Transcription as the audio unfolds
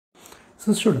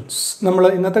So students, നമ്മൾ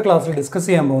ഇന്നത്തെ ക്ലാസ്സിൽ ഡിസ്കസ്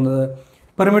ചെയ്യാൻ പോകുന്നത്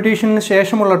പെർമ്യൂട്ടേഷന്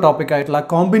ശേഷമുള്ള ടോപ്പിക് ആയിട്ടുള്ള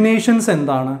കോമ്പിനേഷൻസ്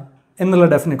എന്താണ്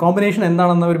എന്നുള്ള കോമ്പിനേഷൻ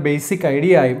എന്താണെന്ന ഒരു ബേസിക്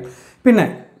ഐഡിയ ആയും പിന്നെ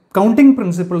കൗണ്ടിങ്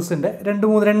പ്രിൻസിപ്പിൾസിൻ്റെ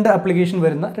രണ്ട് ആപ്ലിക്കേഷൻ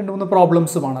വരുന്ന രണ്ട്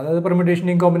പ്രോബ്ലംസുമാണ്. അതായത്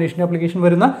പെർമ്യൂട്ടേഷൻ്റെയും കോമ്പിനേഷൻ്റെ ആപ്ലിക്കേഷൻ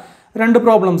വരുന്ന രണ്ട്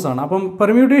പ്രോബ്ലംസ് ആണ്. അപ്പം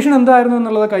പെർമ്യൂട്ടേഷൻ എന്തായിരുന്നു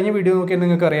എന്നുള്ളത് കഴിഞ്ഞ വീഡിയോ നോക്കിയാൽ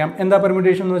നിങ്ങൾക്ക് അറിയാം. എന്താ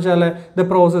പെർമ്യൂട്ടേഷൻ എന്ന് വെച്ചാൽ ദ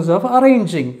പ്രോസസ് ഓഫ്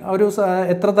അറേഞ്ചിങ്, ഒരു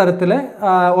എത്ര തരത്തിലെ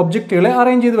ഒബ്ജക്റ്റുകളെ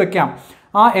അറേഞ്ച് ചെയ്ത് വെക്കാം,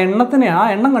 ആ എണ്ണം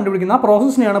കണ്ടുപിടിക്കുന്ന ആ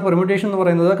പ്രോസസ്സിനെയാണ് പെർമ്യൂട്ടേഷൻ എന്ന്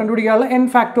പറയുന്നത്. കണ്ടുപിടിക്കാനുള്ള n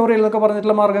ഫാക്ടോറിയൽ എന്നൊക്കെ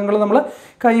പറഞ്ഞിട്ടുള്ള മാർഗ്ഗങ്ങൾ നമ്മൾ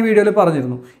കഴിഞ്ഞ വീഡിയോയിൽ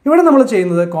പറഞ്ഞിരുന്നു. ഇവിടെ നമ്മൾ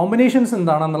ചെയ്യുന്നത് കോമ്പിനേഷൻസ്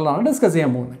എന്താണെന്നുള്ളതാണ് ഡിസ്കസ്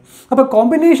ചെയ്യാൻ പോകുന്നത്. അപ്പോൾ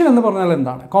കോമ്പിനേഷൻ എന്ന് പറഞ്ഞാൽ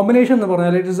എന്താണ്? കോമ്പിനേഷൻ എന്ന്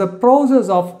പറഞ്ഞാൽ it is A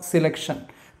process of selection.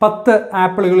 10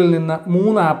 ആപ്പിളുകളിൽ നിന്ന്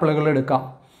 3 ആപ്പിളുകൾ എടുക്കാം.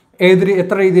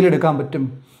 എത്ര രീതിയിൽ എടുക്കാൻ പറ്റും?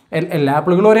 എല്ലാ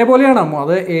ആപ്പിളുകളും ഒരേപോലെയാണ്.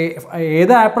 അത്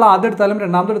ഏത് ആപ്പിൾ ആദ്യം എടുത്താലും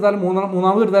രണ്ടാമത് എടുത്താലും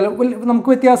മൂന്നാമത് എടുത്താലും നമുക്ക്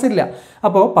വ്യത്യാസമില്ല.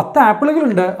 അപ്പോൾ 10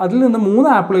 ആപ്പിളുകളുണ്ട്, അതിൽ നിന്ന് 3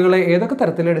 ആപ്പിളുകളെ ഏതൊക്കെ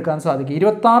തരത്തിൽ എടുക്കാൻ സാധിക്കും?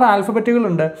 26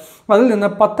 ആൽഫബറ്റുകളുണ്ട്, അതിൽ നിന്ന്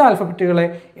 10 ആൽഫബറ്റുകളെ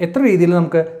എത്ര രീതിയിൽ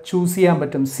നമുക്ക് ചൂസ് ചെയ്യാൻ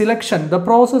പറ്റും? Selection, the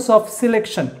process of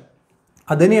selection,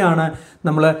 അതിനെയാണ്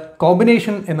നമ്മൾ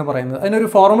കോമ്പിനേഷൻ എന്ന് പറയുന്നത്. അതിനൊരു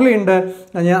ഫോർമുലയുണ്ട്,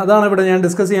 അതാണ് ഇവിടെ ഞാൻ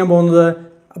ഡിസ്കസ് ചെയ്യാൻ പോകുന്നത്.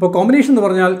 അപ്പോൾ കോമ്പിനേഷൻ എന്ന്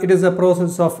പറഞ്ഞാൽ it is A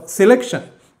process of selection.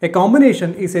 A combination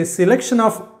is a selection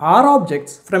of R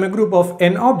objects from a group of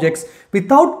n objects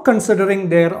without considering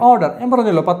their order. ഞാൻ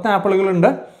പറഞ്ഞല്ലോ 10 ആപ്പിളുകളുണ്ട്,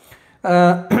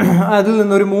 അതിൽ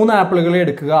നിന്നൊരു 3 ആപ്പിളുകളെ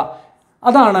എടുക്കുക.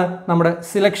 അതാണ് നമ്മുടെ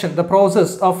selection, the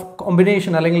process of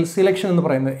combination അല്ലെങ്കിൽ സിലക്ഷൻ എന്ന്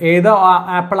പറയുന്നത്. ഏത്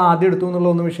ആപ്പിൾ ആദ്യം എടുത്തു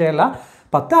എന്നുള്ളതൊന്നും വിഷയമല്ല.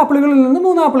 10 ആപ്പിളുകളിൽ നിന്ന്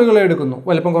 3 ആപ്പിളുകളെ എടുക്കുന്നു.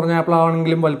 വലിപ്പം കുറഞ്ഞ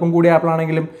ആപ്പിളാണെങ്കിലും വലിപ്പം കൂടിയ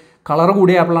ആപ്പിളാണെങ്കിലും കളർ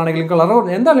കൂടിയ ആപ്പിളാണെങ്കിലും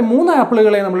എന്തായാലും 3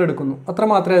 ആപ്പിളുകളെ നമ്മൾ എടുക്കുന്നു. അത്ര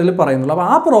മാത്രമേ അതിൽ പറയുന്നുള്ളൂ. അപ്പോൾ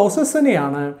ആ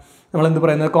പ്രോസസ്സിനെയാണ് നമ്മൾ എന്ത്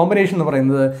പറയുന്നത്? കോമ്പിനേഷൻ എന്ന്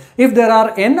പറയുന്നത്. If there are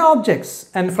n objects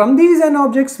and from these n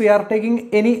objects V are taking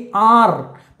any r,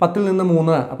 10ൽ നിന്ന്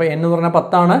 3, അപ്പോൾ n എന്ന് പറഞ്ഞാൽ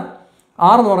 10 ആണ്,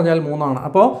 r എന്ന് പറഞ്ഞാൽ 3 ആണ്.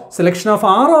 അപ്പോൾ selection of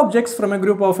r objects from A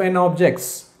group of n objects,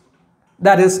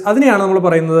 that is അതിനെയാണ് നമ്മൾ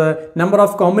പറയുന്നത് number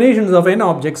of combinations of n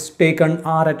objects taken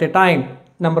r at A time.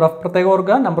 Number of പ്രത്യേക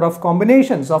ഓർക്കുക, number of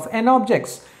combinations of n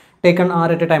objects taken r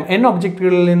at A time. n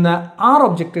ഒബ്ജക്റ്റുകളിൽ നിന്ന് r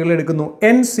ഒബ്ജക്റ്റുകൾ എടുക്കുന്നു.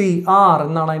 NCR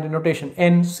എന്നാണ് അതിൻ്റെ notation.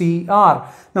 NCR,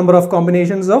 number of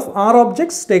combinations of r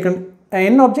objects taken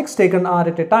n objects taken r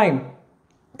at A time.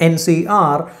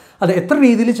 NCR അത് എത്ര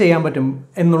രീതിയിൽ ചെയ്യാൻ പറ്റും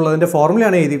എന്നുള്ളതിൻ്റെ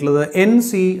ഫോർമുലയാണ് എഴുതിയിട്ടുള്ളത്.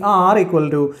 NCR equal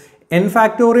to n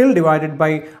factorial divided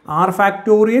by r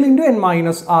factorial into n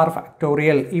minus r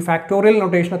factorial. ഈ factorial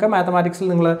നൊട്ടേഷനൊക്കെ മാത്തമാറ്റിക്സിൽ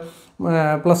നിങ്ങൾ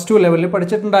 +2 ലെവലിൽ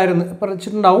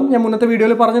പഠിച്ചിട്ടുണ്ടാവും. ഞാൻ മുന്നത്തെ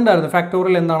വീഡിയോയിൽ പറഞ്ഞിട്ടുണ്ടായിരുന്നു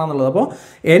ഫാക്ടോറിയൽ എന്താണെന്നുള്ളത്. അപ്പോൾ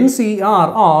NCR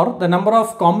or the number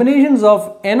of combinations of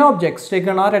n objects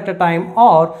taken r at A time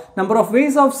or number of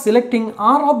ways of selecting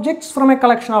r objects from A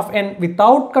collection of n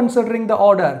without considering the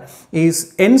order is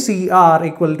NCR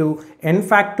equal to n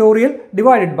factorial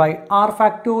divided by r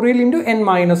factorial into n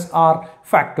minus r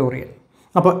factorial.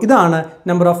 അപ്പോൾ ഇതാണ്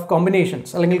number of combinations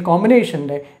അല്ലെങ്കിൽ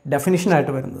കോമ്പിനേഷൻ്റെ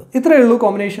ഡെഫിനിഷനായിട്ട് വരുന്നത്. ഇത്രയേ ഉള്ളൂ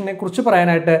കോമ്പിനേഷനെ കുറിച്ച്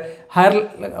പറയാനായിട്ട്.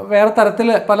 വേറെ തരത്തിൽ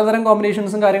പലതരം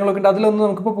കോമ്പിനേഷൻസും കാര്യങ്ങളൊക്കെ ഉണ്ട്. അതിലൊന്നും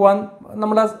നമുക്കിപ്പോൾ പോകാൻ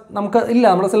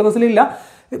നമ്മുടെ സിലബസിലില്ല.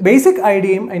 ബേസിക്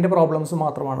ഐഡിയയും അതിൻ്റെ പ്രോബ്ലംസും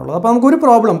മാത്രമാണുള്ളത്. അപ്പോൾ നമുക്കൊരു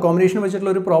കോമ്പിനേഷൻ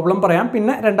വെച്ചിട്ടുള്ള ഒരു പ്രോബ്ലം പറയാം,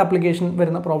 പിന്നെ 2 ആപ്ലിക്കേഷൻ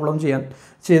വരുന്ന പ്രോബ്ലം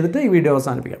ചെയ്തിട്ട് ഈ വീഡിയോ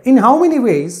അവസാനിപ്പിക്കാം. In how many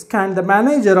vase can the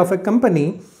manager of A company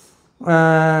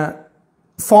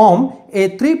form a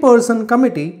 3-person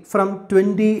committee from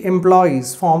 20 employees?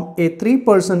 Form a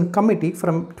 3-person committee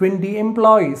from 20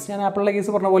 employees. ഞാൻ ആപ്പിളിലെ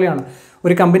കേസ് പറഞ്ഞ പോലെയാണ്.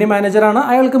 ഒരു കമ്പനി മാനേജറാണ്,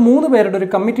 അയാൾക്ക് 3 പേരുടെ ഒരു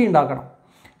കമ്മിറ്റി ഉണ്ടാക്കണം.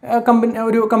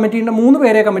 ഒരു കമ്മിറ്റീൻ്റെ 3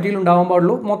 പേരെ കമ്മിറ്റിയിൽ ഉണ്ടാകാൻ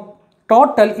പാടുള്ളൂ.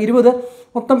 ടോട്ടൽ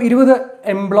 20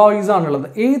 എംപ്ലോയീസ് ആണുള്ളത്.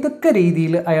 ഏതൊക്കെ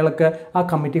രീതിയിൽ അയാൾക്ക് ആ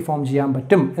കമ്മിറ്റി ഫോം ചെയ്യാൻ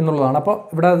പറ്റും എന്നുള്ളതാണ്. അപ്പോൾ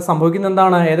ഇവിടെ സംഭവിക്കുന്നത്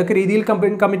എന്താണ്? ഏതൊക്കെ രീതിയിൽ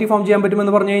കമ്മിറ്റി ഫോം ചെയ്യാൻ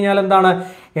പറ്റുമെന്ന് പറഞ്ഞു കഴിഞ്ഞാൽ എന്താണ്?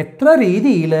 എത്ര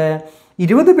രീതിയിൽ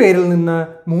 20 പേരിൽ നിന്ന്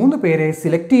 3 പേരെ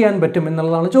സെലക്ട് ചെയ്യാൻ പറ്റും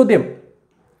എന്നുള്ളതാണ് ചോദ്യം.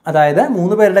 അതായത്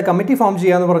 3 പേരുടെ കമ്മിറ്റി ഫോം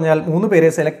ചെയ്യുക എന്ന് പറഞ്ഞാൽ 3 പേരെ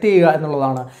സെലക്ട് ചെയ്യുക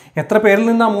എന്നുള്ളതാണ്. എത്ര പേരിൽ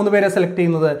നിന്നാണ് 3 പേരെ സെലക്ട്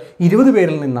ചെയ്യുന്നത്? 20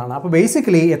 പേരിൽ നിന്നാണ്. അപ്പോൾ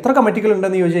ബേസിക്കലി എത്ര കമ്മിറ്റികൾ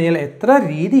ഉണ്ടെന്ന് ചോദിച്ചു കഴിഞ്ഞാൽ എത്ര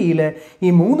രീതിയിൽ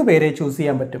ഈ 3 പേരെ ചൂസ്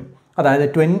ചെയ്യാൻ പറ്റും? അതായത്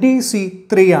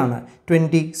 20C3 ആണ്.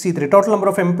 20C3 total number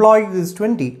of employees is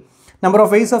 20. Number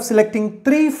of ways of selecting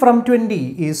 3 from 20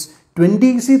 is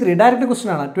 20C3. Direct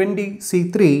question ആണ്.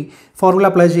 20C3 ഫോർമുല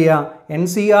അപ്ലൈ ചെയ്യുക.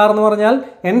 NCR എന്ന് പറഞ്ഞാൽ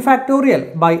n factorial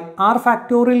by r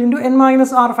factorial into n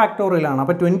minus r factorial ആണ്.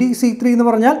 അപ്പോൾ 20C3 എന്ന്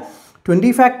പറഞ്ഞാൽ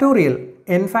 20 factorial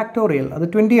n factorial, അത്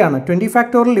 20 ആണ്. 20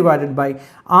 factorial divided by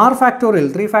r factorial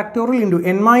 3 factorial into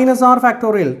n minus r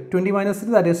factorial. 20 minus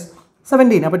 3 that is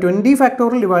 17. അപ്പോൾ 20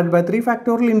 factorial divided by 3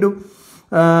 factorial into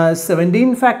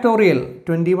 17 factorial.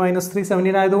 20 minus 3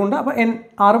 17 ആയതുകൊണ്ട് അപ്പോൾ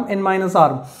r-ഉം n minus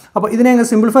r-ഉം. അപ്പോൾ ഇതിനെ അങ്ങ്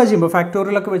സിംപ്ലിഫൈ ചെയ്യുമ്പോൾ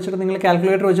ഫാക്ടോറിയലൊക്കെ വെച്ചിട്ട് നിങ്ങൾ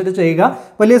കാൽക്കുലേറ്റർ വെച്ചിട്ട് ചെയ്യുക.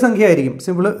 വലിയ സംഖ്യ ആയിരിക്കും.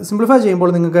 സിംപ്ലിഫൈ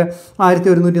ചെയ്യുമ്പോൾ നിങ്ങൾക്ക്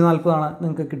 1140 ആണ്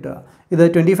നിങ്ങൾക്ക് കിട്ടുക. ഇത്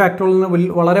 20 ഫാക്ടോറിയലിന്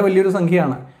വളരെ വലിയൊരു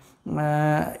സംഖ്യയാണ്.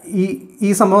 ഈ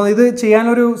സംഭവം ഇത്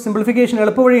ചെയ്യാനൊരു സിംപ്ലിഫിക്കേഷൻ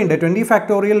എളുപ്പവഴിയുണ്ട്. 20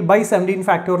 ഫാക്ടോറിയൽ ബൈ 17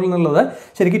 ഫാക്ടോറിയൽ എന്നുള്ളത്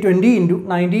ശരിക്കും 20 ×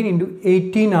 19 ×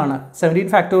 18 ആണ്. 17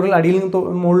 ഫാക്ടോറിയൽ അടിയിൽ നിന്ന്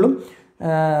മുകളിലും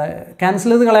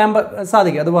ക്യാൻസൽ ചെയ്ത് കളയാൻ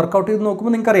സാധിക്കും. അത് വർക്കൗട്ട് ചെയ്ത്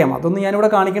നോക്കുമ്പോൾ നിങ്ങൾക്കറിയാം. അതൊന്നും ഞാനിവിടെ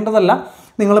കാണിക്കേണ്ടതല്ല,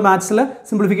 നിങ്ങൾ മാത്സിൽ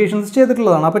സിംപ്ലിഫിക്കേഷൻസ്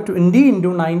ചെയ്തിട്ടുള്ളതാണ്. അപ്പോൾ 20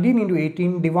 × 19 ×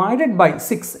 18 ഡിവൈഡഡ് ബൈ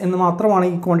 6 എന്ന് മാത്രമാണ്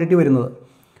ഈ ക്വാണ്ടിറ്റി വരുന്നത്.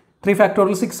 3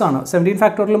 ഫാക്ടോറിയൽ 6 ആണ്. 17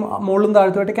 ഫാക്ടോറിയലും മുകളിലും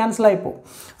താഴത്തുമായിട്ട് ക്യാൻസൽ ആയിപ്പോൾ.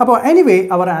 അപ്പോൾ എനിവേ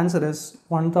അവർ ആൻസർ ഇസ്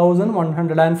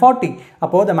 1140.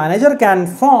 അപ്പോൾ the manager can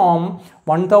form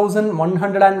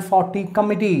 1140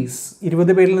 committees.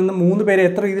 20 പേരിൽ നിന്ന് 3 പേരെ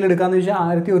എത്ര രീതിയിൽ എടുക്കാമെന്ന് വെച്ചാൽ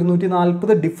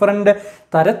 1140 ഡിഫറൻറ്റ്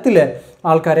തരത്തിൽ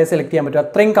ആൾക്കാരെ സെലക്ട് ചെയ്യാൻ പറ്റും.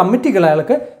 അത്രയും കമ്മിറ്റികൾ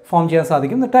അയാൾക്ക് ഫോം ചെയ്യാൻ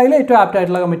സാധിക്കും. എന്നിട്ട് അതിൽ ഏറ്റവും ആപ്റ്റ്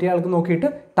ആയിട്ടുള്ള കമ്മിറ്റി അയാൾക്ക് നോക്കിയിട്ട്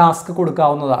ടാസ്ക്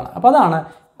കൊടുക്കാവുന്നതാണ്. അപ്പോൾ അതാണ്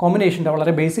കോമ്പിനേഷൻ്റെ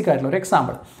വളരെ ബേസിക് ആയിട്ടുള്ള ഒരു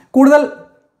എക്സാമ്പിൾ. കൂടുതൽ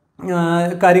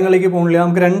കാര്യങ്ങളിലേക്ക് പോകുന്നില്ല.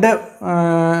 നമുക്ക് 2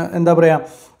 എന്താ പറയുക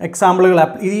എക്സാമ്പിളുകൾ,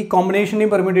 ഈ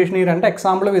കോമ്പിനേഷൻ്റെയും പെർമ്യൂട്ടേഷൻ്റെയും 2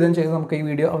 എക്സാമ്പിൾ വീതം ചെയ്ത് നമുക്ക് ഈ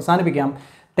വീഡിയോ അവസാനിപ്പിക്കാം.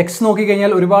 ടെക്സ്റ്റ്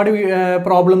നോക്കിക്കഴിഞ്ഞാൽ ഒരുപാട്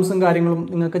പ്രോബ്ലംസും കാര്യങ്ങളും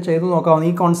നിങ്ങൾക്ക് ചെയ്ത്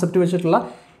നോക്കാവുന്ന ഈ കോൺസെപ്റ്റ് വെച്ചിട്ടുള്ള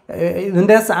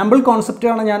ഇതിൻ്റെ സാമ്പിൾ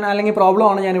കോൺസെപ്റ്റാണ് ഞാൻ, അല്ലെങ്കിൽ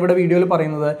പ്രോബ്ലമാണ് ഞാൻ ഇവിടെ വീഡിയോയിൽ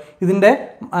പറയുന്നത്. ഇതിൻ്റെ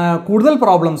കൂടുതൽ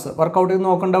പ്രോബ്ലംസ് വർക്കൗട്ട് ചെയ്ത്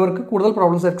നോക്കേണ്ടവർക്ക് കൂടുതൽ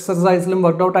പ്രോബ്ലംസ് എക്സർസൈസിലും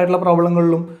വർക്കൗട്ട് ആയിട്ടുള്ള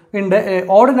പ്രോബ്ലങ്ങളിലും ഉണ്ട്.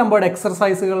 ഓഡ് നമ്പേർഡ്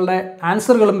എക്സർസൈസുകളുടെ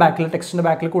ആൻസറുകളും ടെക്സ്റ്റിൻ്റെ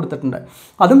ബാക്കിൽ കൊടുത്തിട്ടുണ്ട്.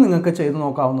 അതും നിങ്ങൾക്ക് ചെയ്ത്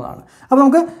നോക്കാവുന്നതാണ്. അപ്പോൾ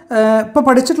നമുക്ക് ഇപ്പോൾ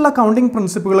പഠിച്ചിട്ടുള്ള കൗണ്ടിങ്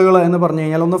പ്രിൻസിപ്പിളുകൾ എന്ന് പറഞ്ഞു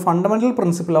കഴിഞ്ഞാൽ ഒന്ന് ഫണ്ടമെൻ്റൽ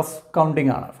പ്രിൻസിപ്പിൾ ഓഫ്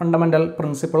കൗണ്ടിങ് ആണ്. Fundamental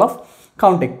principle of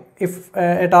counting. If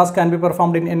a task can be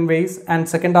performed in n ways and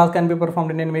second task can be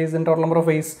performed in n ways, then total number of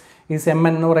ways is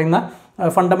mn എന്ന് പറയുന്ന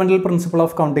fundamental principle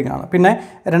of counting ആണ്. പിന്നെ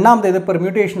രണ്ടാമത്തേത്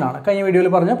permutation ആണ്. കഴിഞ്ഞ വീഡിയോയിൽ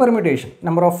പറഞ്ഞ permutation,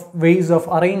 number of ways of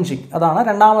arranging, അതാണ്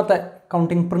രണ്ടാമത്തെ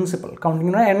കൗണ്ടിങ് പ്രിൻസിപ്പിൾ.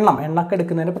 കൗണ്ടിങ്ങിന് എണ്ണൊക്കെ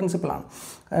എടുക്കുന്നതിൻ്റെ പ്രിൻസിപ്പിളാണ്,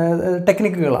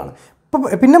 ടെക്നിക്കുകളാണ്.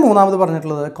 പിന്നെ മൂന്നാമത്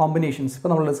പറഞ്ഞിട്ടുള്ളത് കോമ്പിനേഷൻസ്.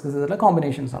 ഇപ്പോൾ നമ്മൾ ഡിസ്കസ് ചെയ്തിട്ടുള്ള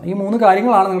കോമ്പിനേഷൻസ് ആണ്. ഈ 3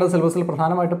 കാര്യങ്ങളാണ് നിങ്ങളുടെ സിലബസിൽ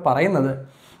പ്രധാനമായിട്ട് പറയുന്നത്.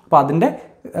 അപ്പോൾ അതിൻ്റെ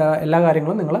എല്ലാ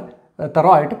കാര്യങ്ങളും നിങ്ങൾ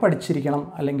തറവായിട്ട് പഠിച്ചിരിക്കണം.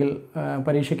 അല്ലെങ്കിൽ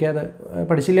പരീക്ഷയ്ക്ക് അത്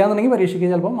പഠിച്ചില്ല എന്നുണ്ടെങ്കിൽ പരീക്ഷയ്ക്ക്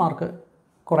ചിലപ്പോൾ മാർക്ക്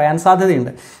കുറയാൻ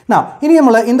സാധ്യതയുണ്ട്. ഇനി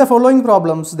നമ്മൾ in the following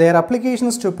problems there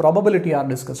applications to probability R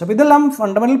discuss. അപ്പോൾ ഇതെല്ലാം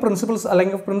ഫണ്ടമെൻ്റൽ പ്രിൻസിപ്പിൾസ്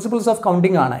അല്ലെങ്കിൽ പ്രിൻസിപ്പിൾസ് ഓഫ്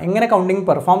കൗണ്ടിങ് ആണ്. എങ്ങനെ കൗണ്ടിങ്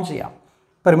പെർഫോം ചെയ്യാം,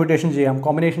 പെർമ്യൂട്ടേഷൻ ചെയ്യാം,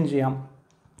 കോമ്പിനേഷൻ ചെയ്യാം.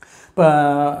 ഇപ്പോൾ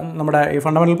നമ്മുടെ ഈ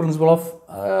ഫണ്ടമെൻ്റൽ പ്രിൻസിപ്പിൾ ഓഫ്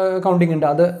കൗണ്ടിങ് ഉണ്ട്,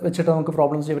 അത് വെച്ചിട്ട് നമുക്ക്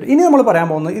പ്രോബ്ലംസ് ചെയ്യാൻ പറ്റും. ഇനി നമ്മൾ പറയാൻ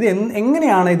പോകുന്നത് ഇത്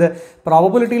എങ്ങനെയാണ് ഇത്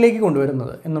പ്രോബബിലിറ്റിയിലേക്ക്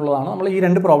കൊണ്ടുവരുന്നത് എന്നുള്ളതാണ് നമ്മൾ ഈ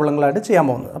 2 പ്രോബ്ലങ്ങളായിട്ട് ചെയ്യാൻ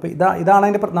പോകുന്നത്. അപ്പോൾ ഇതാണ്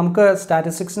അതിൻ്റെ നമുക്ക്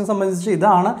സ്റ്റാറ്റിസ്റ്റിക്സിനെ സംബന്ധിച്ച്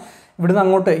ഇതാണ് ഇവിടുന്ന്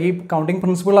അങ്ങോട്ട് ഈ കൗണ്ടിങ്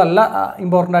പ്രിൻസിപ്പിളല്ല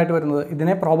ഇമ്പോർട്ടൻ്റ് ആയിട്ട് വരുന്നത്.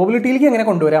 ഇതിനെ പ്രോബബിലിറ്റിയിലേക്ക് എങ്ങനെ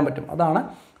കൊണ്ടുവരാൻ പറ്റും, അതാണ്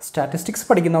സ്റ്റാറ്റിസ്റ്റിക്സ്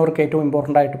പഠിക്കുന്നവർക്ക് ഏറ്റവും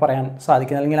ഇമ്പോർട്ടൻ്റ് ആയിട്ട് പറയാൻ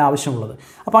സാധിക്കുന്നത് അല്ലെങ്കിൽ ആവശ്യമുള്ളത്.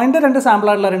 അപ്പോൾ അതിൻ്റെ 2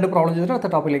 സാമ്പിളായിട്ടുള്ള 2 പ്രോബ്ലം ചെയ്തിട്ട്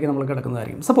അടുത്ത ടോപ്പിലേക്ക് നമ്മൾ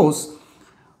കിടക്കുന്നതായിരിക്കും. Suppose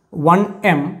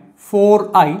 1m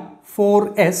 4i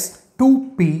 4s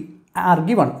 2p are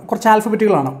given. കുറച്ച്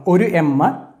ആൽഫബറ്റുകളാണ്. ഒരു എം,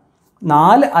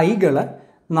 4 ഐകൾ,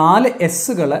 4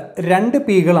 എസ്സുകൾ, 2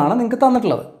 പികളാണ് നിങ്ങൾക്ക്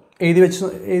തന്നിട്ടുള്ളത്.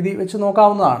 എഴുതി വെച്ച്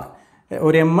നോക്കാവുന്നതാണ്.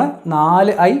 ഒരു എം,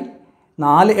 4 ഐ,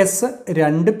 4 എസ്,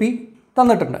 2 പി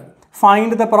തന്നിട്ടുണ്ട്.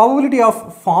 Find the probability of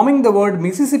foaming the word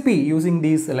Mississippi using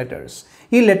these letters.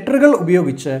 ഈ ലെറ്ററുകൾ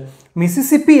ഉപയോഗിച്ച്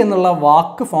മിസിസിപ്പി എന്നുള്ള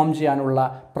വാക്ക് ഫോം ചെയ്യാനുള്ള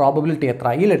പ്രോബബിലിറ്റി എത്ര?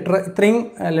 ഈ ഇത്രയും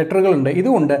ലെറ്ററുകളുണ്ട്,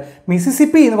 ഇതുകൊണ്ട്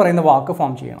മിസിസിപ്പി എന്ന് പറയുന്ന വാക്ക്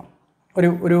ഫോം ചെയ്യണം.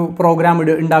 ഒരു പ്രോഗ്രാം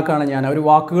ഉണ്ടാക്കുകയാണ് ഞാൻ, ഒരു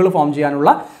വാക്കുകൾ ഫോം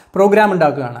ചെയ്യാനുള്ള പ്രോഗ്രാം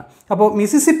ഉണ്ടാക്കുകയാണ്. അപ്പോൾ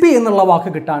മിസിസിപ്പി എന്നുള്ള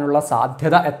വാക്ക് കിട്ടാനുള്ള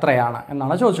സാധ്യത എത്രയാണ്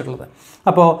എന്നാണ് ചോദിച്ചിട്ടുള്ളത്.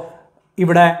 അപ്പോൾ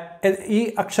ഇവിടെ ഈ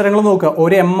അക്ഷരങ്ങൾ നോക്കുക.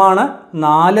 ഒരു എം ആണ്,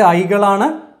 4 ഐകളാണ്.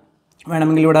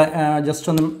 വേണമെങ്കിൽ ഇവിടെ ജസ്റ്റ്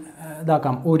ഒന്ന്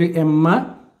ഇതാക്കാം. ഒരു എം,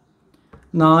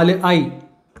 4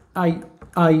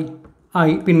 ഐ,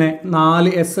 പിന്നെ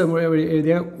 4 എസ്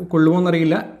എഴുതിയ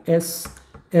കൊള്ളുമോയെന്നറിയില്ല. S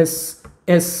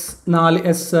 4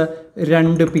 S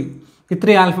 2 P.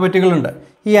 ഇത്രയും ആൽഫബറ്റുകളുണ്ട്.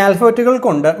 ഈ ആൽഫബറ്റുകൾ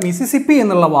കൊണ്ട് മിസിസിപ്പി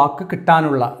എന്നുള്ള വാക്ക്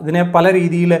കിട്ടാനുള്ള, ഇതിനെ പല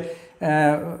രീതിയിൽ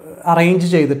അറേഞ്ച്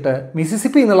ചെയ്തിട്ട്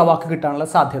മിസിസിപ്പി എന്നുള്ള വാക്ക് കിട്ടാനുള്ള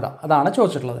സാധ്യത, അതാണ്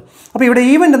ചോദിച്ചിട്ടുള്ളത്. അപ്പോൾ ഇവിടെ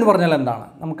ഈവൻ്റ് എന്ന് പറഞ്ഞാൽ എന്താണ്?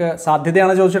 നമുക്ക്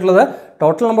സാധ്യതയാണ് ചോദിച്ചിട്ടുള്ളത്.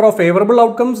 Total number of favourable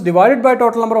outcomes divided by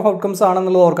total number of outcomes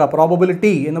ആണെന്നുള്ളത് ഓർക്കുക.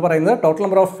 പ്രോബബിലിറ്റി എന്ന് പറയുന്നത് total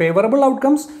number of favourable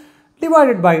outcomes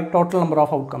divided by total number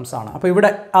of outcomes ആണ്. അപ്പോൾ ഇവിടെ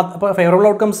അപ്പോൾ ഫേവറബിൾ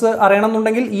ഔട്ട്കംസ്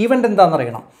അറിയണമെന്നുണ്ടെങ്കിൽ ഈവൻ്റ് എന്താണെന്ന്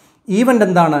അറിയണം. ഈവൻ്റ്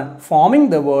എന്താണ്? ഫോമിംഗ്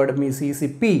ദ വേർഡ്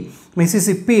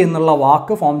മിസിസിപ്പി എന്നുള്ള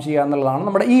വാക്ക് ഫോം ചെയ്യുക എന്നുള്ളതാണ്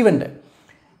നമ്മുടെ event.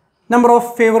 Number of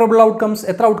favourable outcomes,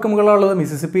 എത്ര ഔട്ട്കമുകളുള്ളത്?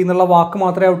 മിസിസിപ്പി എന്നുള്ള വാക്ക്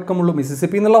മാത്രമേ ഔട്ട്കം ഉള്ളൂ.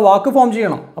 മിസിസിപ്പി എന്നുള്ള വാക്ക് ഫോം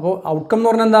ചെയ്യണം. അപ്പോൾ ഔട്ട്കം എന്ന്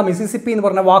പറഞ്ഞാൽ എന്താ? മിസിസിപ്പി എന്ന്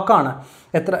പറഞ്ഞ വാക്കാണ്.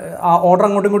 എത്ര ഓർഡർ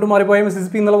അങ്ങോട്ടും ഇങ്ങോട്ടും മാറിപ്പോയാൽ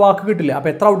മിസിസിപ്പി എന്നുള്ള വാക്ക് കിട്ടില്ല.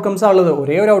 അപ്പോൾ എത്ര ഔട്ട്കംസാണ് ഉള്ളത്?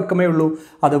 ഒരേ ഒരു ഔട്ട്കമേ ഉള്ളൂ,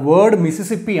 അത് വേർഡ്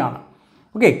മിസിസിപ്പി ആണ്.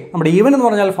 ഓക്കെ, നമ്മുടെ ഈവൻ എന്ന്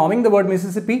പറഞ്ഞാൽ ഫോമിംഗ് ദ വേർഡ്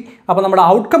മിസിസിപ്പി. അപ്പോൾ നമ്മുടെ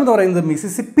ഔട്ട്കം എന്ന് പറയുന്നത്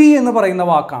മിസിസിപ്പി എന്ന് പറയുന്ന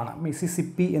വാക്കാണ്.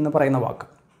 മിസിസിപ്പി എന്ന് പറയുന്ന വാക്ക്.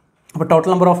 അപ്പോൾ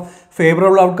total number of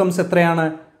favourable outcomes എത്രയാണ്?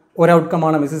 ഒരു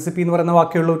ഔട്ട്കമാണ്. മിസിസിപ്പി എന്ന് പറയുന്ന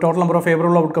വാക്കേ ഉള്ളൂ. Total number of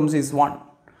favourable outcomes is 1.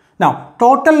 Now,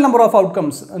 total number of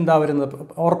outcomes എന്താ വരുന്നത്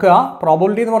ഓർക്കുക.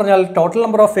 പ്രോബിലിറ്റി എന്ന് പറഞ്ഞാൽ ടോട്ടൽ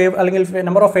നമ്പർ ഓഫ് അല്ലെങ്കിൽ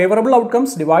number of favourable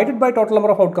outcomes divided by total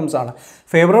number of outcomes ആണ്.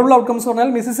 ഫേവറബിൾ ഔട്ട്കംസ് എന്ന്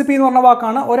പറഞ്ഞാൽ മിസിസിപ്പി എന്ന് പറഞ്ഞ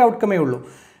വാക്കാണ്, ഒരു ഔട്ട്കമേ ഉള്ളൂ.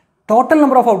 ടോട്ടൽ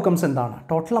നമ്പർ ഓഫ് ഔട്ട്കംസ് എന്താണ്?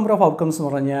 ടോട്ടൽ നമ്പർ ഓഫ് ഔട്ട്കംസ്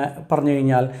എന്ന് പറഞ്ഞു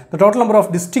കഴിഞ്ഞാൽ the total number of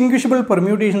distinguishable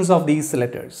permutations of these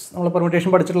letters. നമ്മൾ പെർമ്യൂട്ടേഷൻ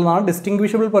പഠിച്ചിട്ടുള്ളതാണ്,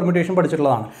 ഡിസ്റ്റിങ്വിഷബിൾ പെർമ്യൂട്ടേഷൻ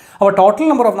പഠിച്ചിട്ടുള്ളതാണ്. അപ്പോൾ ടോട്ടൽ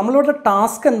നമ്പർ ഓഫ് നമ്മളുടെ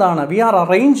ടാസ്ക് എന്താണ്? V R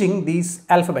arranging these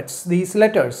alphabets, these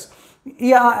letters.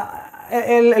 ഈ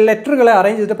ലെറ്ററുകളെ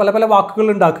arrange ചെയ്തിട്ട് പല പല വാക്കുകൾ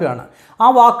ഉണ്ടാക്കുകയാണ്. ആ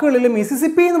വാക്കുകളിൽ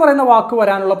മിസിസിപ്പി എന്ന് പറയുന്ന വാക്ക്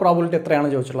വരാനുള്ള പ്രോബിലിറ്റി എത്രയാണ്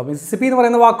ചോദിച്ചിട്ടുള്ളത്? മിസിസിപ്പി എന്ന്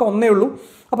പറയുന്ന വാക്ക് ഒന്നേ ഉള്ളൂ.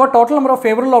 അപ്പോൾ total number of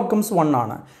favourable outcomes 1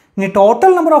 ആണ്. ഇനി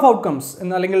ടോട്ടൽ നമ്പർ ഓഫ് ഔട്ട്കംസ്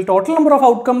എന്ന് അല്ലെങ്കിൽ ടോട്ടൽ നമ്പർ ഓഫ്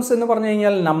ഔട്ട്കംസ് എന്ന് പറഞ്ഞു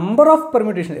കഴിഞ്ഞാൽ നമ്പർ ഓഫ്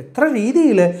പെർമ്യൂട്ടേഷൻ, എത്ര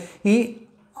രീതിയിൽ ഈ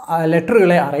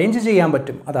ലെറ്ററുകളെ അറേഞ്ച് ചെയ്യാൻ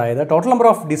പറ്റും. അതായത് total number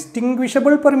of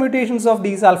distinguishable permutations of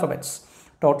these alphabets.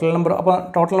 Total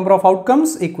number of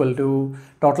outcomes equal to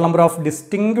total number of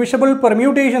distinguishable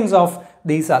permutations of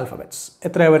these alphabets.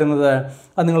 എത്രയാണ് വരുന്നത്?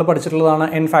 അത് നിങ്ങൾ പഠിച്ചിട്ടുള്ളതാണ്.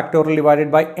 n factorial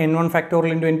divided by n1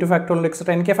 factorial into n2 factorial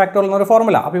etcetera nk factorial എന്നൊരു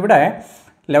formula. അപ്പോൾ ഇവിടെ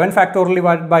 11 factorial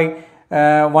divided by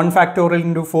 1 factorial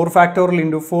into 4 factorial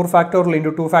into 4 factorial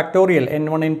into 2 factorial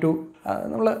n1 n2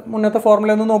 നമ്മൾ മുന്നത്തെ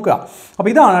formula ഒന്ന് നോക്കുക.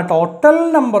 അപ്പോൾ ഇതാണ് ടോട്ടൽ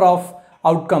നമ്പർ ഓഫ്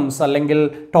ഔട്ട്കംസ് അല്ലെങ്കിൽ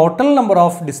total number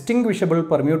of distinguishable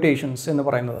permutations എന്ന്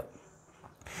പറയുന്നത്.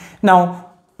 Now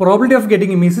probability of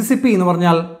getting Mississippi എന്ന്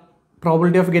പറഞ്ഞാൽ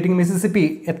പ്രോബിലിറ്റി ഓഫ് ഗെറ്റിംഗ് മിസിസിപ്പി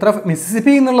എത്ര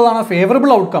മിസിസിപ്പി എന്നുള്ളതാണ്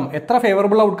ഫേവറബിൾ ഔട്ട്കം. എത്ര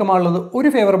ഫേവറബിൾ ഔട്ട്കമാണ് ഉള്ളത്? ഒരു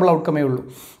ഫേവറബിൾ ഔട്ട്കമേ ഉള്ളൂ.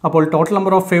 അപ്പോൾ total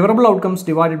number of favourable outcomes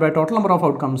divided by total number of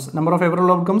outcomes. Number of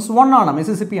favourable outcomes 1 ആണ്,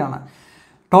 മിസിസിപ്പി ആണ്.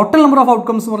 ടോട്ടൽ നമ്പർ ഓഫ്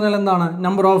ഔട്ട്കംസ് എന്ന് പറഞ്ഞാൽ എന്താണ്?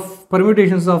 Number of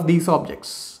permutations of these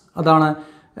objects. അതാണ്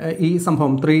ഈ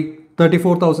സംഭവം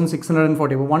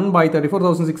 34,640. അപ്പോൾ 1 by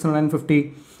 34,650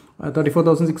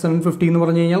 34,650 എന്ന്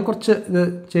പറഞ്ഞു കഴിഞ്ഞാൽ കുറച്ച് ഇത്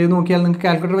ചെയ്ത് നോക്കിയാൽ നിങ്ങൾക്ക്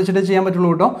കാൽക്കുലേറ്റർ വെച്ചിട്ട് ചെയ്യാൻ പറ്റുള്ളൂ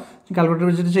കേട്ടോ. കാൽക്കുലേറ്റർ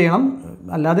വെച്ചിട്ട് ചെയ്യണം,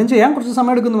 അല്ലാതെയും ചെയ്യാം, കുറച്ച്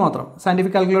സമയം എടുക്കുന്നു മാത്രം.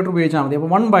 സയൻറ്റിഫിക് കാൽക്കുലേറ്റർ ഉപയോഗിച്ചാൽ മതി.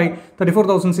 അപ്പോൾ 1 by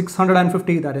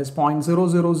 34,650 ദാറ്റ് ഈസ്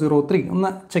 0.0003.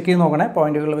 ഒന്ന് ചെക്ക് ചെയ്ത് നോക്കണേ,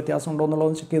 പോയിന്റുകൾ വ്യത്യാസം ഉണ്ടോ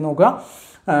എന്നുള്ളത് ചെക്ക് ചെയ്ത് നോക്കുക.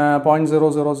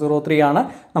 0.0003 ആണ്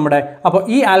നമ്മുടെ. അപ്പോൾ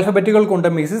ഈ ആൽഫബറ്റുകൾ കൊണ്ട്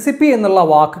മിസിസിപ്പി എന്നുള്ള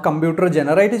വാക്ക് കമ്പ്യൂട്ടർ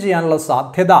ജനറേറ്റ് ചെയ്യാനുള്ള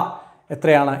സാധ്യത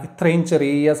എത്രയാണ്? ഇത്രയും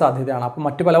ചെറിയ സാധ്യതയാണ്. അപ്പോൾ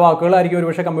മറ്റു പല വാക്കുകളായിരിക്കും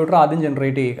ഒരുപക്ഷെ കമ്പ്യൂട്ടർ ആദ്യം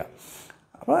ജനറേറ്റ് ചെയ്യുക.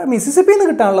 അപ്പോൾ മിസിസിപ്പിയിൽ നിന്ന്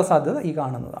കിട്ടാനുള്ള സാധ്യത ഈ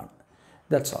കാണുന്നതാണ്.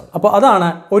 That's all. അപ്പോൾ അതാണ്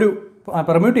ഒരു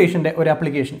പെർമ്യൂട്ടേഷൻ്റെ ഒരു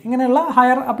ആപ്ലിക്കേഷൻ. ഇങ്ങനെയുള്ള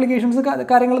ഹയർ ആപ്ലിക്കേഷൻസ്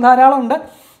കാര്യങ്ങൾ ധാരാളം ഉണ്ട്.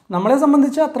 നമ്മളെ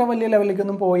സംബന്ധിച്ച് അത്ര വലിയ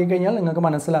ലെവലിലേക്കൊന്നും പോയി കഴിഞ്ഞാൽ നിങ്ങൾക്ക്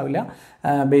മനസ്സിലാവില്ല.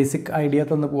 ബേസിക് ഐഡിയ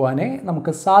തന്നു പോകാനേ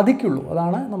നമുക്ക് സാധിക്കുള്ളൂ.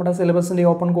 അതാണ് നമ്മുടെ സിലബസിൻ്റെ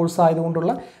ഓപ്പൺ കോഴ്സ്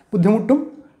ആയതുകൊണ്ടുള്ള ബുദ്ധിമുട്ടും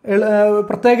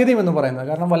പ്രത്യേകതയും എന്ന് പറയുന്നത്.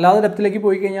 കാരണം വല്ലാതെ ഡെപ്തിലേക്ക്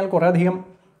പോയി കഴിഞ്ഞാൽ കുറേയധികം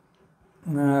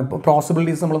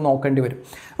പോസിബിലിറ്റീസ് നമ്മൾ നോക്കേണ്ടി വരും.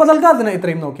 അപ്പോൾ തൽക്കാലത്തിന്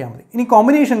ഇത്രയും നോക്കിയാൽ മതി. ഇനി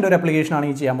കോമ്പിനേഷൻ്റെ ഒരു ആപ്ലിക്കേഷനാണ്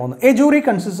ഈ ചെയ്യാൻ പോകുന്നത്. A jury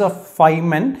consist of 5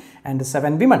 men and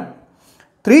 7 women.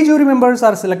 3 jury members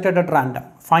are selected at random.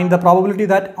 Find the probability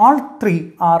that all 3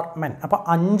 are men. അപ്പോൾ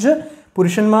 5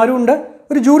 പുരുഷന്മാരും ഉണ്ട്,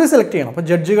 ഒരു ജൂറി സെലക്ട് ചെയ്യണം. അപ്പോൾ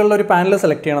ജഡ്ജുകളുടെ ഒരു പാനൽ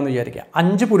സെലക്ട് ചെയ്യണമെന്ന് വിചാരിക്കുക.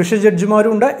 5 പുരുഷ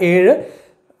ജഡ്ജിമാരും ഉണ്ട്, 7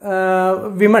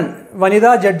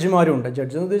 വനിതാ ജഡ്ജിമാരും ഉണ്ട്.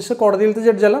 ജഡ്ജ് എന്ന് ഉദ്ദേശിച്ച കോടതിയിലത്തെ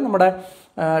ജഡ്ജല്ല, നമ്മുടെ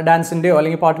ഡാൻസിൻ്റെയോ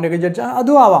അല്ലെങ്കിൽ പാട്ടിൻ്റെയൊക്കെ ജഡ്ജ്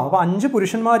അതും ആവാം. അപ്പോൾ 5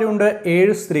 പുരുഷന്മാരുണ്ട്,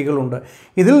 7 സ്ത്രീകളുണ്ട്.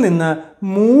 ഇതിൽ നിന്ന്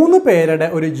 3 പേരുടെ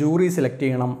ഒരു ജൂറി സെലക്ട്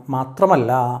ചെയ്യണം.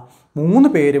 മാത്രമല്ല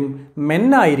 3 പേരും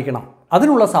മെന്നായിരിക്കണം.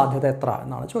 അതിനുള്ള സാധ്യത എത്ര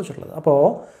എന്നാണ് ചോദിച്ചിട്ടുള്ളത്. അപ്പോൾ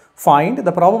find the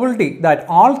probability that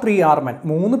all 3 R men.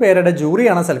 3 പേരുടെ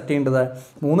ജൂറിയാണ് സെലക്ട് ചെയ്യേണ്ടത്.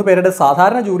 3 പേരുടെ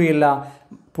സാധാരണ ജൂറിയല്ല,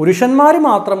 പുരുഷന്മാർ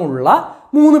മാത്രമുള്ള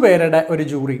 3 പേരുടെ ഒരു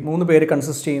ജൂറി, 3 പേര്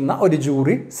കൺസിസ്റ്റ് ചെയ്യുന്ന ഒരു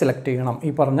ജൂറി സെലക്ട് ചെയ്യണം. ഈ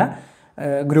പറഞ്ഞ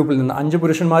ഗ്രൂപ്പിൽ നിന്ന് 5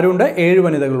 പുരുഷന്മാരുണ്ട്, 7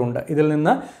 വനിതകളുണ്ട്. ഇതിൽ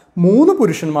നിന്ന് 3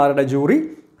 പുരുഷന്മാരുടെ ജൂറി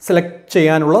സെലക്ട്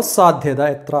ചെയ്യാനുള്ള സാധ്യത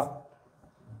എത്ര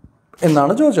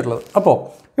എന്നാണ് ചോദിച്ചിട്ടുള്ളത്. അപ്പോൾ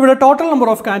ഇവിടെ ടോട്ടൽ നമ്പർ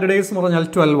ഓഫ് കാൻഡിഡേറ്റ്സ് എന്ന് പറഞ്ഞാൽ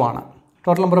 12 ആണ്.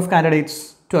 ടോട്ടൽ നമ്പർ ഓഫ് കാൻഡിഡേറ്റ്സ്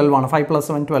 12 ആണ്. 5 +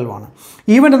 7 12 ആണ്.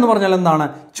 ഈവൻ്റ് എന്ന് പറഞ്ഞാൽ എന്താണ്?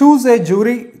 Choose A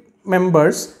jury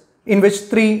members in which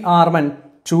 3 R men.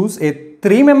 Choose A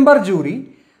 3-member jury.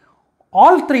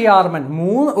 All 3 R men.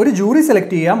 ഒരു ജൂറി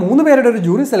സെലക്ട് ചെയ്യുക, 3 പേരുടെ ഒരു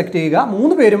ജൂറി സെലക്ട് ചെയ്യുക.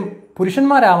 3 പേരും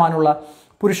പുരുഷന്മാരാവാനുള്ള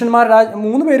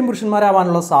 3 പേരും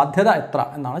പുരുഷന്മാരാവാനുള്ള സാധ്യത എത്ര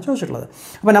എന്നാണ് ചോദിച്ചിട്ടുള്ളത്.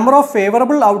 അപ്പോൾ നമ്പർ ഓഫ്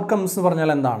ഫേവറബിൾ ഔട്ട്കംസ് എന്ന് പറഞ്ഞാൽ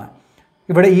എന്താണ്?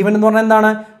 ഇവിടെ ഈവൻ്റ് എന്ന് പറഞ്ഞാൽ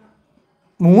എന്താണ്?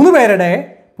 3 പേരുടെ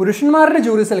പുരുഷന്മാരുടെ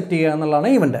ജൂറി സെലക്ട് ചെയ്യുക എന്നുള്ളതാണ്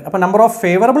ഈവൻ്റ്. അപ്പോൾ നമ്പർ ഓഫ്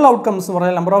ഫേവറബിൾ ഔട്ട്കംസ് എന്ന്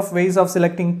പറഞ്ഞാൽ number of ways of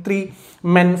selecting 3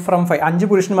 men from 5. 5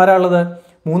 പുരുഷന്മാരാണുള്ളത്.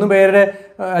 3 പേരുടെ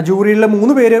ജൂറിയിലെ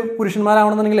 3 പേര്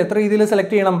പുരുഷന്മാരാവണമെന്നുണ്ടെങ്കിൽ എത്ര രീതിയിൽ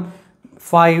സെലക്ട് ചെയ്യണം?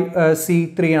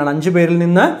 5C3 ആണ്. 5 പേരിൽ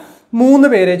നിന്ന് 3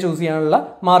 പേരെ ചൂസ് ചെയ്യാനുള്ള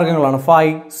മാർഗ്ഗങ്ങളാണ്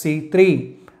 5C3.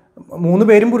 3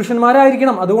 പേരും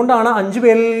പുരുഷന്മാരായിരിക്കണം. അതുകൊണ്ടാണ് 5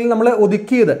 പേരിൽ നമ്മൾ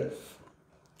ഒതുക്കിയത്.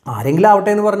 ആരെങ്കിലും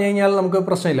ആവട്ടെ എന്ന് പറഞ്ഞു കഴിഞ്ഞാൽ നമുക്ക്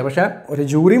പ്രശ്നമില്ല. പക്ഷേ ഒരു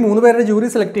ജൂറി 3 പേരുടെ ജൂറി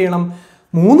സെലക്ട് ചെയ്യണം.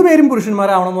 3 പേരും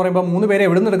പുരുഷന്മാരാവണം എന്ന് പറയുമ്പോൾ 3 പേരെ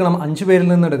എവിടെ നിന്ന് എടുക്കണം? 5 പേരിൽ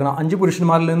നിന്ന് എടുക്കണം, 5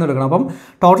 പുരുഷന്മാരിൽ നിന്ന് എടുക്കണം. അപ്പം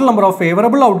total number of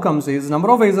favourable outcomes is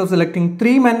number of ways of selecting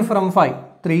 3 men from 5.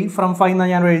 3 from 5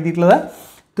 എന്നാണ് ഞാൻ എഴുതിയിട്ടുള്ളത്.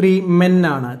 3 men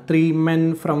ആണ്. 3 men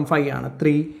from 5 ആണ്.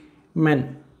 3 men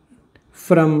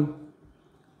ഫ്രം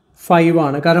 5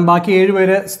 ആണ്. കാരണം ബാക്കി 7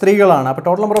 പേര് സ്ത്രീകളാണ്. അപ്പോൾ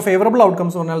total number of favourable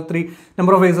outcomes പറഞ്ഞാൽ 3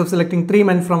 number of ways of selecting 3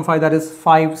 men from 5, that is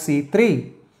 5C3.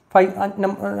 5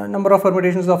 number of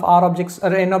permutations of R objects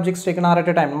or N objects taken R at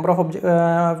a time. Number of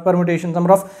permutations,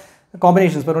 number of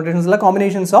combinations. Permutations like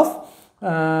combinations of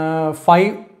 5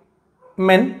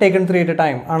 men taken 3 at a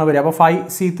time ആണ് വരിക. അപ്പോൾ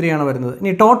 5C3 ആണ് വരുന്നത്.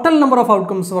 ഇനി total number of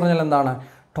outcomes പറഞ്ഞാൽ എന്താണ്?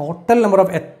 Total number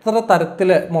of എത്ര തരത്തിൽ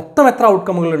മൊത്തം എത്ര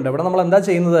ഔട്ട്കമുകളുണ്ട്. ഇവിടെ നമ്മൾ എന്താ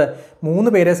ചെയ്യുന്നത്? 3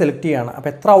 പേരെ സെലക്ട് ചെയ്യുകയാണ്. അപ്പോൾ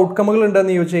എത്ര ഔട്ട്കമുകൾ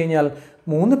ഉണ്ടെന്ന് ചോദിച്ചു കഴിഞ്ഞാൽ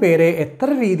 3 പേരെ എത്ര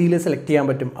രീതിയിൽ സെലക്ട് ചെയ്യാൻ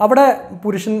പറ്റും. അവിടെ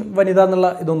പുരുഷൻ വനിത എന്നുള്ള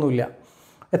ഇതൊന്നുമില്ല.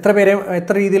 എത്ര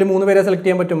രീതിയിൽ 3 പേരെ സെലക്ട്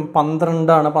ചെയ്യാൻ പറ്റും? 12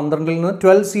 ആണ്. 12ൽ നിന്ന്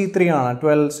 12C3 ആണ്.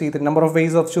 12C3 number of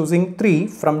ways of choosing 3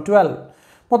 from 12.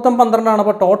 മൊത്തം 12 ആണ്.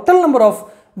 അപ്പോൾ total number of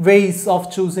ways of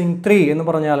choosing 3 എന്ന്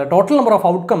പറഞ്ഞാൽ ടോട്ടൽ നമ്പർ ഓഫ്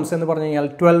ഔട്ട്കംസ് എന്ന് പറഞ്ഞു കഴിഞ്ഞാൽ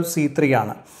 12C3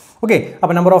 ആണ്. ഓക്കെ,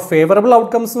 അപ്പോൾ നമ്പർ ഓഫ് ഫേവറബിൾ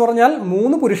ഔട്ട്കംസ് എന്ന് പറഞ്ഞാൽ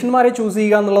 3 പുരുഷന്മാരെ ചൂസ്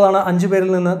ചെയ്യുക എന്നുള്ളതാണ് 5 പേരിൽ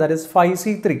നിന്ന്, that is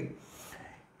 5C3.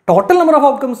 Total number of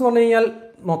outcomes എന്ന് പറഞ്ഞു കഴിഞ്ഞാൽ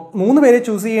 3 പേരെ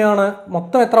ചൂസ് ചെയ്യുകയാണ്.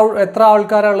 മൊത്തം എത്ര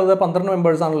ആൾക്കാരാണുള്ളത്? 12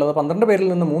 മെമ്പേഴ്സ് ആണുള്ളത്. 12 പേരിൽ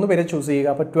നിന്ന് 3 പേരെ ചൂസ് ചെയ്യുക.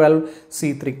 അപ്പോൾ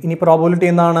 12C3. ഇനി പ്രോബിലിറ്റി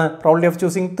എന്താണ്? Probability of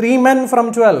choosing 3 men from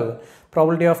 12.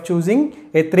 Probability of choosing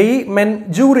A 3 men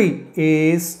jury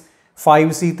is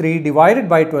 5C3 divided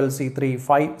by 12C3.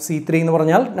 5C3 എന്ന്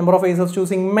പറഞ്ഞാൽ number of ways of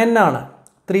choosing men ആണ്.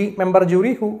 3 member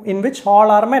jury in which all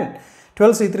are men.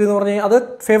 12C3 എന്ന് പറഞ്ഞു കഴിഞ്ഞാൽ അത്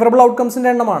favourable ഔട്ട്കംസിൻ്റെ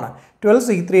എണ്ണമാണ്.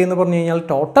 12C3 എന്ന് പറഞ്ഞു കഴിഞ്ഞാൽ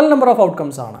ടോട്ടൽ നമ്പർ ഓഫ്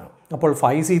ഔട്ട്കംസ് ആണ്. അപ്പോൾ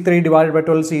 5C3 divide by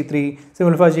 12C3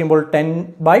 simplify ചെയ്യുമ്പോൾ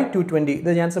 10/220.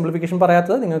 ഇത് ഞാൻ സിംപ്ലിഫിക്കേഷൻ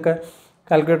പറയാത്തത് നിങ്ങൾക്ക്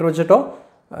കാൽക്കുലേറ്റർ വെച്ചിട്ടോ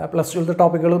 +2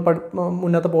 ടോപ്പിക്കുകൾ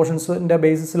മുന്നത്തെ പോർഷൻസിൻ്റെ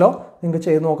ബേസിസിലോ നിങ്ങൾക്ക്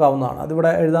ചെയ്ത് നോക്കാവുന്നതാണ്.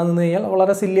 അതിവിടെ എഴുതാൻ നിന്ന് കഴിഞ്ഞാൽ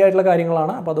വളരെ സില്ലി ആയിട്ടുള്ള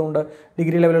കാര്യങ്ങളാണ്. അപ്പോൾ അതുകൊണ്ട്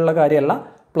ഡിഗ്രി ലെവലുള്ള കാര്യമല്ല,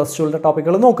 +2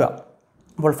 ടോപ്പിക്കുകൾ നോക്കുക.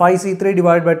 അപ്പോൾ 5C3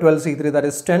 divided by 12C3, that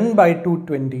is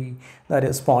 10/220, that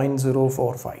is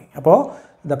 0.045. അപ്പോൾ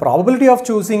the probability of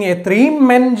choosing a 3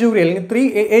 men jury അല്ലെങ്കിൽ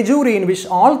a jury in which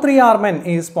all 3 are men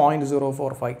is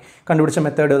 0.045. കണ്ടുപിടിച്ച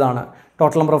മെത്തേഡ് ഇതാണ്.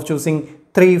 Total number of choosing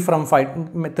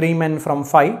 3 men from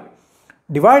 5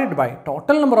 divided by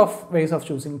total number of ways of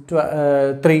choosing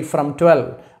 3 from 12.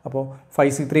 അപ്പോൾ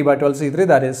 5C3 by 12C3,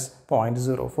 that is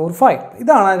 0.045.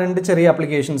 ഇതാണ് 2 ചെറിയ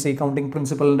applications ഈ counting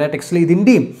പ്രിൻസിപ്പലിൻ്റെ ടെക്സ്റ്റിൽ.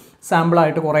 ഇതിൻ്റെയും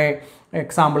സാമ്പിളായിട്ട് കുറേ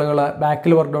എക്സാമ്പിളുകൾ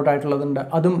ബാക്കിൽ വർക്ക്ഔട്ട് ആയിട്ടുള്ളതുണ്ട്.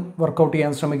 അതും വർക്കൗട്ട്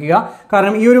ചെയ്യാൻ ശ്രമിക്കുക.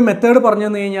 കാരണം ഈ ഒരു മെത്തേഡ് പറഞ്ഞു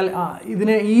തന്നു കഴിഞ്ഞാൽ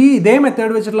ഇതേ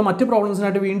മെത്തേഡ് വെച്ചിട്ടുള്ള മറ്റ്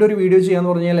പ്രോബ്ലംസിനായിട്ട് വീണ്ടും ഒരു വീഡിയോ ചെയ്യാന്ന്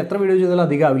പറഞ്ഞു കഴിഞ്ഞാൽ എത്ര വീഡിയോ ചെയ്താലും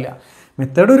അധികമാവില്ല.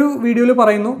 മെത്തേഡ് ഒരു വീഡിയോയിൽ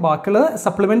പറയുന്നു, ബാക്കിയുള്ള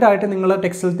സപ്ലിമെൻ്റ് ആയിട്ട് നിങ്ങൾ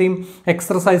ടെക്സ്റ്റിലത്തെയും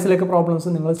എക്സർസൈസിലേക്ക് പ്രോബ്ലംസ്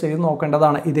നിങ്ങൾ ചെയ്ത്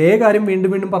നോക്കേണ്ടതാണ്. ഇതേ കാര്യം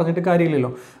വീണ്ടും പറഞ്ഞിട്ട്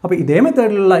കാര്യമില്ലല്ലോ. അപ്പോൾ ഇതേ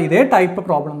മെത്തേഡിലുള്ള ഇതേ ടൈപ്പ്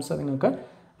പ്രോബ്ലംസ് നിങ്ങൾക്ക്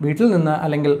വീട്ടിൽ നിന്ന്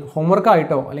അല്ലെങ്കിൽ ഹോംവർക്ക്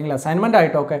ആയിട്ടോ അല്ലെങ്കിൽ അസൈൻമെൻ്റ്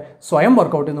ആയിട്ടോ ഒക്കെ സ്വയം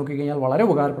വർക്കൗട്ട് ചെയ്ത് നോക്കിക്കഴിഞ്ഞാൽ വളരെ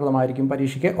ഉപകാരപ്രദമായിരിക്കും.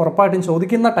 പരീക്ഷയ്ക്ക് ഉറപ്പായിട്ടും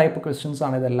ചോദിക്കുന്ന ടൈപ്പ് ക്വസ്റ്റ്യൻസ്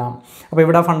ആണ് ഇതെല്ലാം. അപ്പോൾ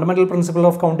ഇവിടെ ഫണ്ടമെൻ്റൽ പ്രിൻസിപ്പിൾ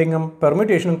ഓഫ് കൗണ്ടിങ്ങും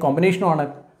പെർമ്യൂട്ടേഷനും കോമ്പിനേഷനുമാണ്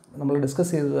നമ്മൾ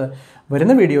ഡിസ്കസ് ചെയ്തത്.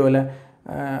 വരുന്ന വീഡിയോയിൽ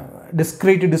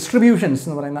ഡിസ്ക്രീറ്റ് ഡിസ്ട്രിബ്യൂഷൻസ്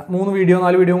എന്ന് പറയുന്ന 4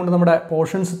 വീഡിയോ കൊണ്ട് നമ്മുടെ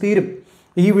പോർഷൻസ് തീരും.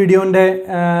 ഈ വീഡിയോൻ്റെ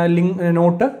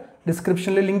നോട്ട്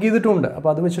ഡിസ്ക്രിപ്ഷനിൽ ലിങ്ക് ചെയ്തിട്ടുണ്ട്. അപ്പോൾ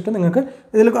അത് വെച്ചിട്ട് നിങ്ങൾക്ക്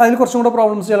അതിൽ കുറച്ചും കൂടെ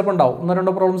പ്രോബ്ലംസ് ചിലപ്പോൾ ഉണ്ടാവും.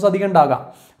 1-2 പ്രോബ്ലംസ് അധികം ഉണ്ടാകാം.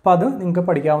 അപ്പോൾ അത് നിങ്ങൾക്ക്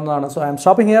പഠിക്കാവുന്നതാണ്. So I M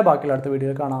stopping here. ബാക്കിയുള്ള അടുത്ത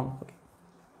വീഡിയോയിൽ കാണാം.